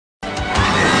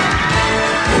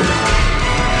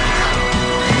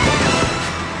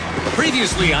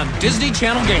Previously on Disney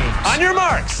Channel Games. On your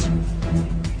marks.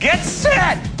 Get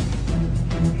set.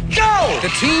 Go!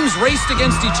 The teams raced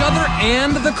against each other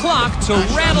and the clock to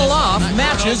rattle off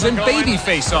matches and baby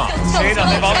face-offs. They've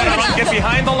all got to run, get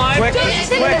behind the line. Quick, quick.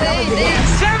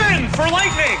 7 for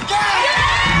Lightning.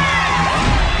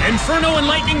 Inferno and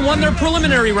Lightning won their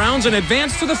preliminary rounds and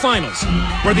advanced to the finals,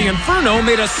 where the Inferno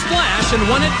made a splash and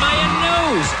won it by a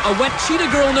nose. A wet cheetah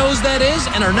girl nose, that is,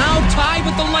 and are now tied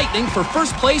with the Lightning for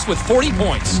first place with 40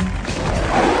 points.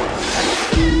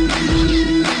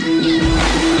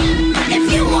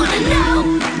 If you want to know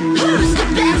who's the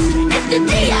best, it's the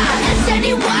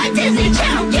DISNY Disney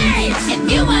Channel Games.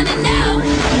 If you want to know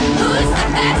who's the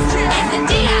best, it's the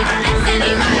DISNY.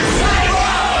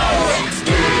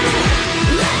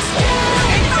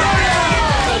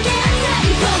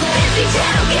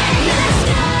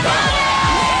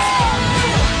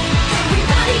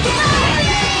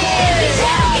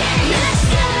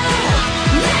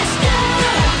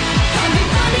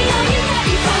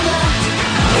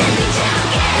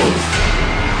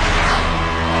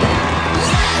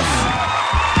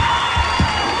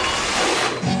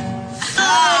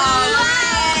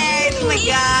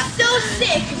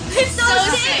 It's so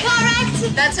sick,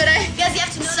 correct? That's what I... Guys, you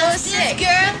have to know so that sick. This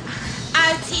girl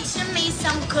are teaching me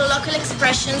some colloquial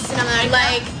expressions in America.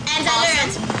 Like, and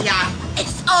awesome. I learned. Yeah.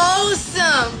 It's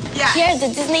awesome. Yeah. Here at the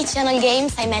Disney Channel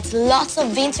Games, I met lots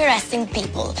of interesting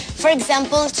people. For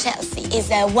example, Chelsea is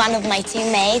one of my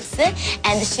teammates,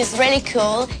 and she's really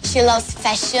cool. She loves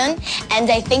fashion, and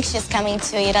I think she's coming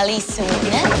to Italy soon.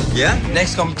 Yeah,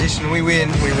 next competition, we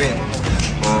win, we win.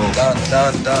 Oh.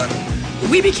 Done.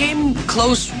 We became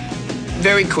close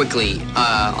very quickly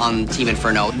on Team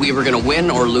Inferno. We were going to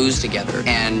win or lose together,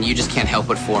 and you just can't help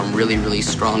but form really, really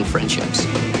strong friendships.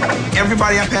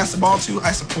 Everybody I pass the ball to,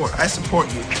 I support. I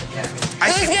support you.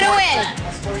 Who's going to win?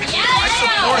 I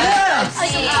support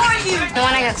you. The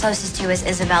one I got closest to is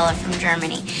Isabella from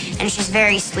Germany, and she's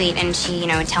very sweet, and she,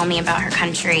 would tell me about her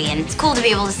country, and it's cool to be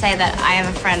able to say that I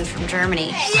have a friend from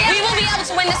Germany. We will be able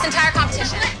to win this entire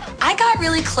competition. I got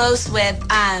really close with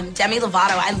Demi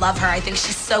Lovato. I love her. I think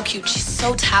she's so cute. She's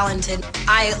so talented.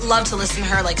 I love to listen to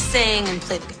her sing and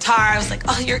play the guitar. I was like,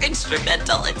 oh, you're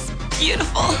instrumental. It's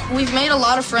beautiful. We've made a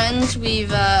lot of friends. We've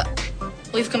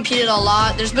competed a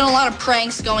lot. There's been a lot of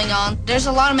pranks going on. There's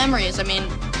a lot of memories. I mean,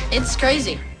 it's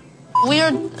crazy.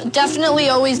 We're definitely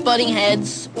always butting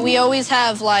heads. We always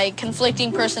have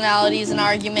conflicting personalities and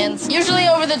arguments, usually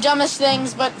over the dumbest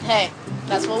things, but hey,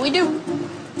 that's what we do.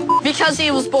 Because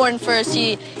he was born first,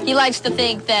 he likes to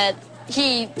think that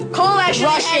Cole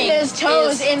actually had his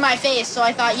toes in my face, so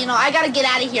I thought, I gotta get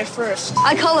out of here first.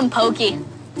 I call him Pokey,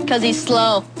 because he's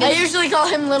slow. I usually call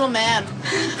him Little Man.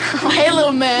 Hey,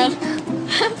 Little Man.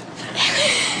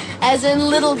 As in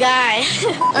little guy.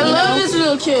 I love this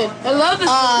little kid. I love this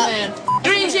little man.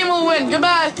 Green team will win.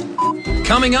 Goodbye.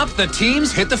 Coming up, the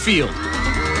teams hit the field.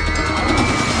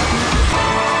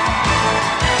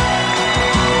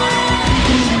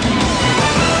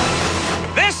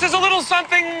 This is a little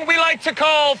something we like to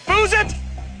call Foos It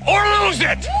or Lose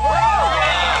It.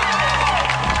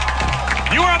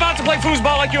 You are about to play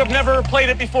foosball like you have never played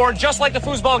it before. Just like the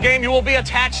foosball game, you will be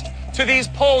attached to these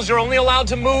poles. You're only allowed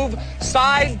to move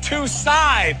side to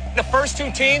side. The first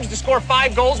 2 teams to score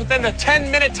 5 goals within the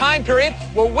 10-minute time period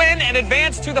will win and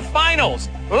advance to the finals.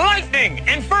 Lightning,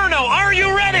 Inferno, are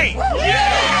you ready? Yeah!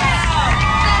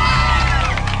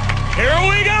 Here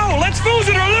we go. Let's foos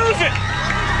it or lose it.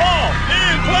 Ball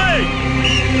in play.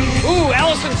 Ooh,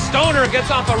 Alyson Stoner gets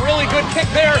off a really good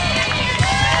kick there.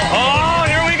 Oh,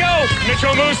 here we go.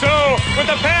 Mitchell Musso with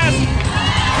the pass.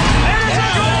 And it's a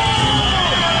goal!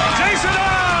 Jason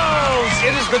Owls!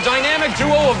 It is the dynamic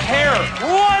duo of hair.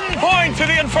 1 point to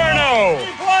the Inferno.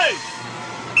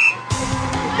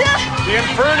 The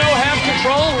Inferno have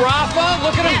control. Rafa,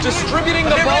 look at him distributing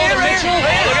the ball to Mitchell.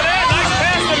 Look at that. Nice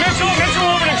pass to Mitchell. Mitchell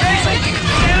over to Jason.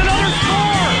 And another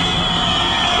score.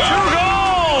 2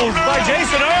 goals by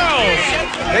Jason Earls.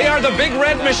 They are the big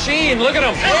red machine. Look at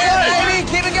them. Yeah, baby,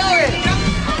 keep it going.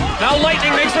 Now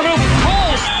Lightning makes a move.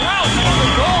 Cole Sprouse for the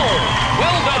goal.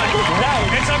 Well done.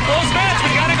 It's a close match.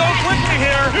 We got to go quickly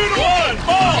here. 2-1.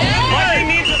 Ball. Lightning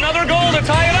needs another goal to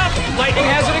tie it up. Lightning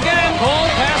has it again. Cole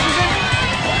passes it.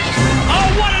 Oh,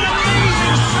 what an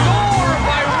amazing score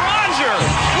by Roger.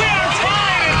 We are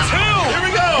tied at 2. Here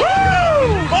we go.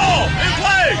 Woo! Ball in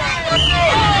play.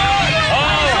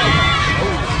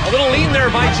 Oh, a little lean there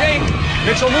by Jake.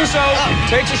 Mitchell Musso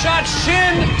takes a shot.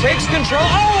 Shin takes control.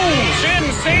 Oh! Shin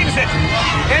saves it.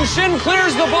 And Shin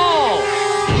clears the ball.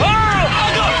 Oh!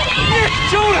 Nick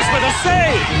Jonas with a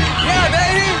save. Yeah,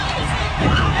 baby.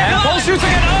 And Cole shoots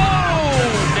again. Oh!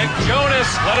 Nick Jonas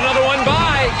Jonas let another one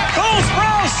by. Cole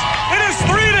Sprouse! It is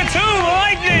 3-2,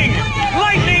 Lightning!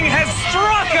 Lightning has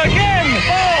struck again!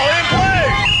 Ball in play!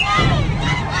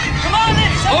 Come on,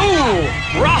 oh!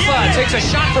 Rafa takes a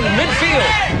shot from midfield.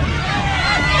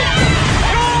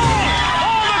 Goal!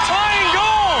 Oh, the tying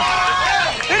goal!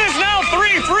 It is now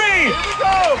 3-3!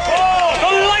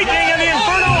 The Lightning and the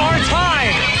Inferno are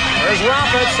tied! There's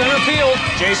Rafa at center field.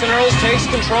 Jason Earls takes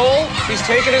control. He's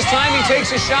taking his time. He takes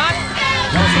a shot.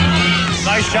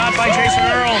 Nice shot by Jason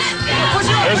Earls.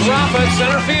 There's Rafa at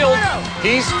center field.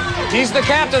 He's the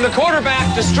captain, the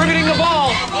quarterback, distributing the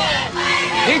ball.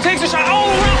 He takes a shot.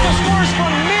 Oh, Rafa scores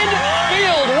from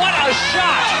midfield. What a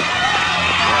shot!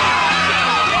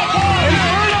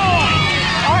 Inferno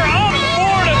are up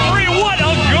 4-3. What a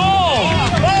goal!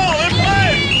 Ball in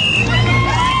play!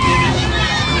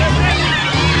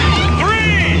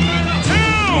 3, 2,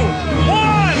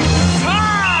 1,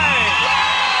 tie!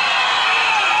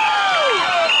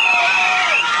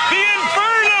 The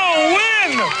Inferno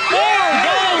win! 4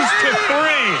 goals to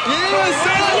 3.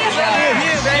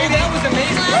 That was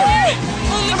amazing.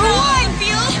 Only girl on the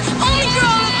field. Only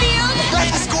girl on the field.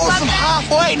 Let's score from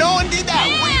halfway. No one did that.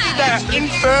 We did that.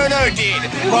 Inferno did.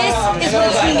 This is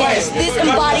what team is. This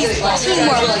embodies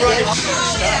teamwork.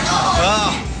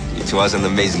 It was an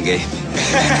amazing game.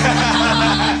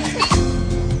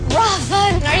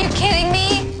 Rafa, are you kidding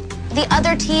me? The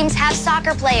other teams have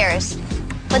soccer players,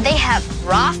 but they have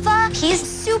Rafa. He's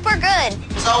super good.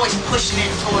 He's always pushing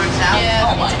it towards out.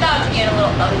 Yeah, it's about to get a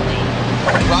little ugly.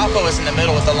 Rafa was in the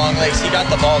middle with the long legs. He got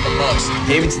the ball the most.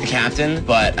 David's the captain,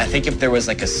 but I think if there was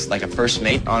like a first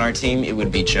mate on our team, it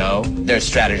would be Joe. They're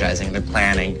strategizing, they're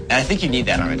planning, and I think you need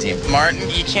that on a team. Martin,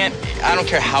 you can't, I don't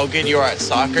care how good you are at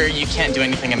soccer, you can't do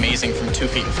anything amazing from 2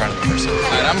 feet in front of the person. All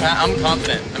right, I'm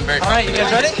confident. I'm very confident. All right, you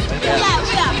guys ready? Yeah.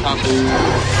 Confident.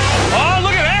 Oh,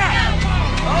 look at that!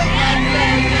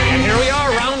 And here we are,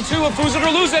 round 2 of Fooze It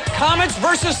or Lose It. Comets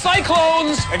versus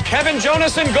Cyclones. And Kevin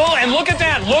Jonas in goal. And look at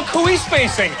that. Look who he's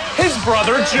facing. His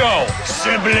brother, Joe.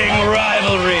 Sibling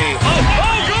rivalry.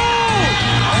 Oh, goal!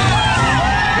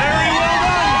 Very well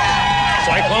done.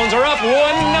 Cyclones are up 1-0.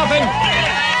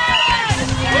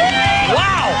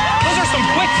 Wow, those are some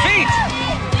quick feet.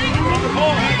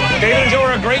 David and Joe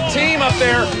are a great team up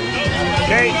there.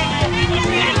 Okay.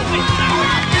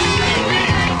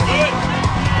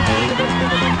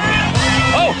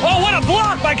 Oh, what a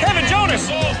block by Kevin Jonas.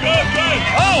 Good.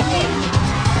 Oh.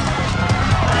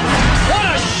 What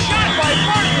a shot by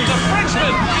Martin, the Frenchman.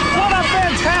 What a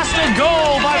fantastic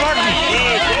goal by Martin.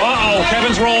 Uh-oh,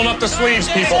 Kevin's rolling up the sleeves,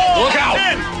 people. Look out.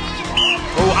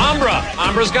 Oh, Ambra.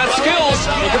 Ambra's got skills.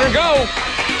 Look at her go.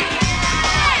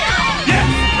 Yeah.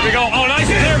 Here we go. Oh, nice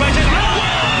there by Jason.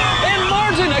 And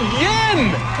Martin again.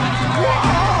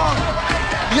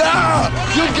 Yeah,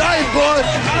 good game, bud.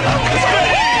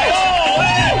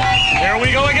 Here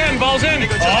we go again. Ball's in.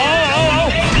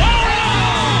 Oh.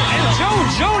 And Joe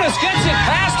Jonas gets it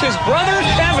past his brother,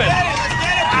 Kevin.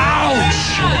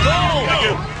 Ouch.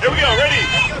 Here we go. Ready.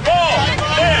 Ball.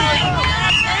 In.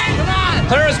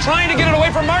 Farez trying to get it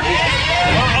away from Martin.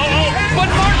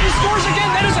 But Martin scores again.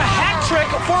 That is a hat trick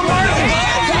for Martin.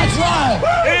 That's right.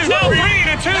 It is now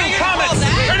 3-2 Comets.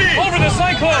 Ready. Over the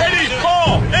Cyclone. Ready.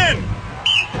 Ball. In.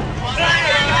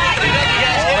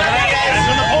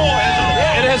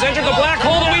 It has entered the black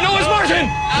hole that we know is Martin.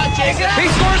 He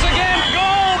scores again.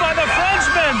 Goal by the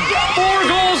Frenchman. 4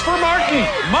 goals for Martin.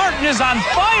 Martin is on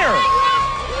fire.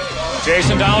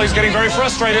 Jason Dolly's getting very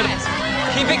frustrated.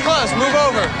 Keep it close. Move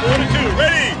over. 4-2.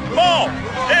 Ready. Ball.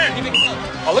 In.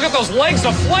 Oh, look at those legs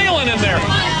of flailing in there.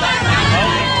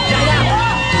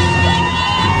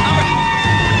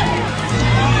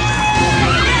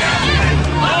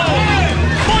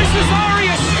 Moises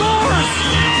scores.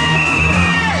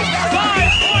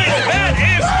 5 points. That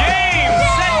is game,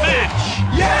 set, match.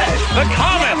 Yes. The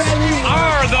Comets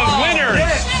are the winners.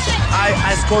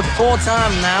 I scored 4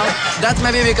 times now. That's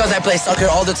maybe because I play soccer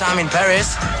all the time in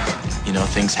Paris. You know,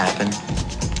 things happen.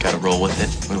 Gotta roll with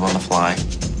it. Move on the fly.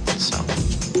 So,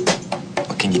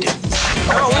 what can you do?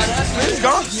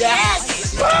 Yes.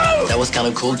 That was kind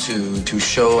of cool to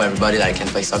show everybody that I can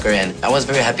play soccer, and I was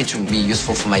very happy to be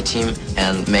useful for my team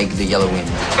and make the yellow win.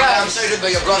 I'm sorry,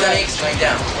 but your brother is going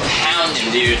down.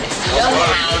 Pounding, dude.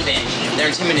 Pounding. They're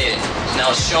intimidated. Now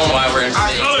let's show them why we're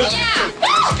intimidated.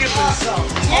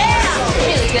 Yeah.